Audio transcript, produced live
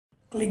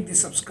click the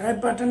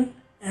subscribe button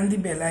and the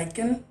bell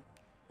icon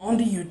on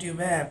the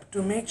YouTube app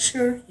to make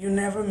sure you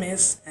never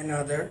miss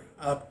another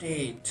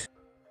update.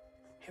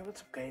 Hey, what's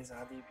up guys,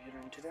 Adib here,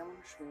 and today I'm going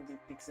to show you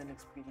the Pixel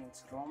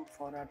Experience ROM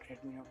for our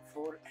Redmi Note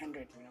 4 and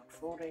Redmi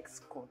Note 4X,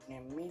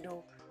 codename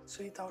mido.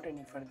 So without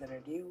any further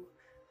ado,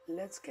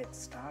 let's get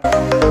started.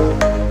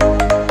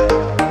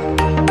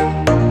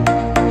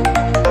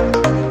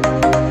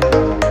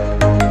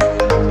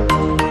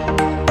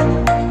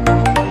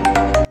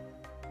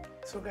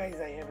 So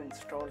guys, I have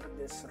installed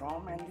this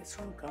ROM, and this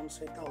ROM comes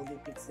with all the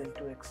Pixel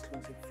 2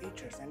 exclusive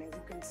features, and as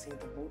you can see,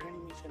 the boot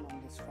animation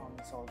on this ROM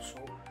is also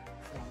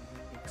from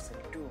the Pixel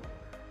 2.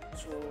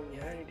 So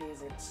here it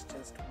is, it's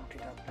just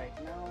booted up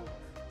right now.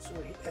 So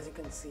as you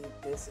can see,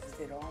 this is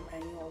the ROM,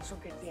 and you also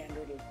get the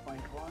Android 8.1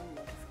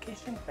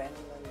 notification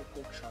panel and the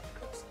quick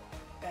shortcuts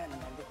panel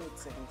and the quick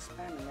settings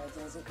panel.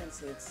 As you can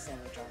see, it's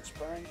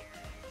semi-transparent.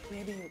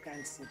 Maybe you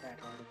can't see that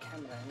on the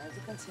camera, and as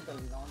you can see, the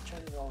launcher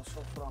is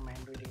also from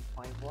Android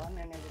 8.1,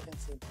 and as you can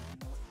see,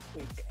 the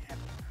quick app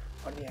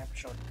or the app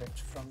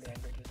shortcuts from the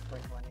Android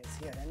 8.1 is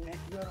here, and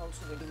you are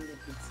also getting the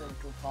Pixel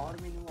 2 power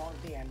menu or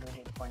the Android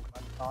 8.1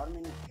 power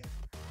menu here.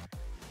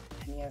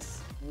 And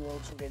yes, you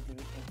also get the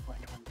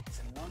 8.1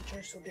 Pixel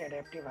launcher, so the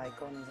adaptive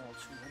icon is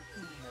also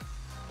working here.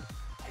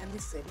 And the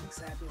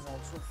settings app is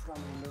also from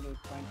Android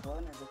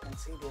 8.1. As you can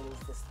see, there is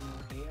this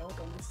new layout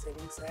on the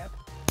settings app,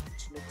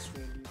 which looks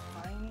really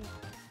fine.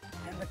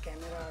 And the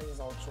camera is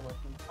also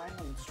working fine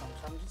on this ROM.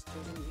 So I'm just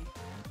using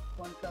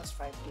the OnePlus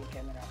 5T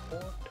camera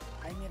port.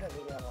 I made a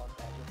video about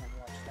that, you can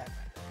watch that.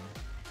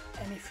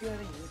 And if you are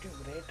a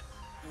YouTube Red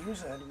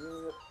user,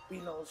 you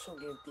will also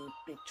get the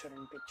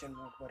picture-in-picture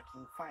mode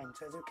working fine.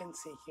 So as you can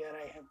see here,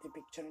 I have the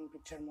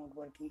picture-in-picture mode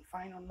working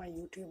fine on my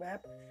YouTube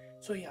app.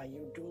 So yeah,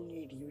 you do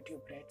need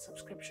YouTube Red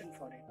subscription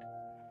for it.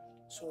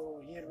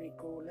 So here we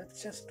go.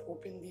 Let's just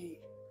open the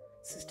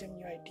System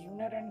UI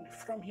tuner, and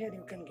from here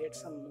you can get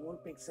some more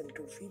Pixel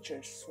 2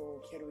 features.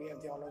 So here we have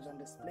the always on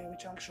display,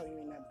 which I'll show you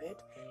in a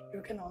bit.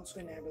 You can also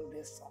enable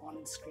this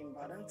on-screen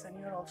buttons, and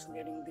you're also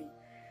getting the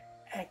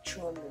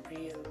actual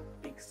real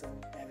Pixel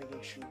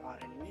navigation bar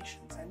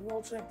animations. And you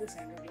also have this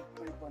Android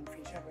 8.1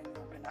 feature. When you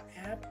open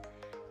an app,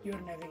 your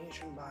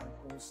navigation bar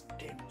goes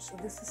dim. So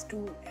this is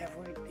to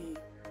avoid the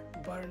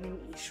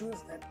burning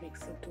issues that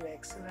Pixel 2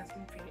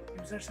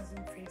 XL users has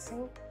been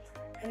facing.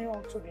 And you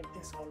also get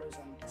this always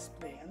on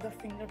display, and the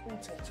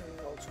fingerprint sensor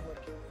is also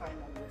working fine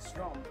on this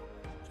ROM.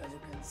 So as you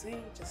can see,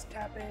 just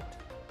tap it,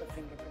 the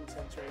fingerprint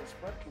sensor is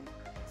working.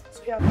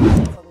 So yeah,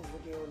 that's it for this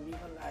video. Leave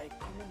a like,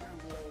 comment down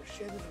below,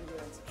 share this video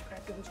and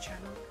subscribe to this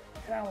channel,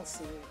 and I will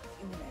see you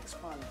in the next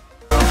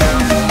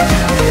one.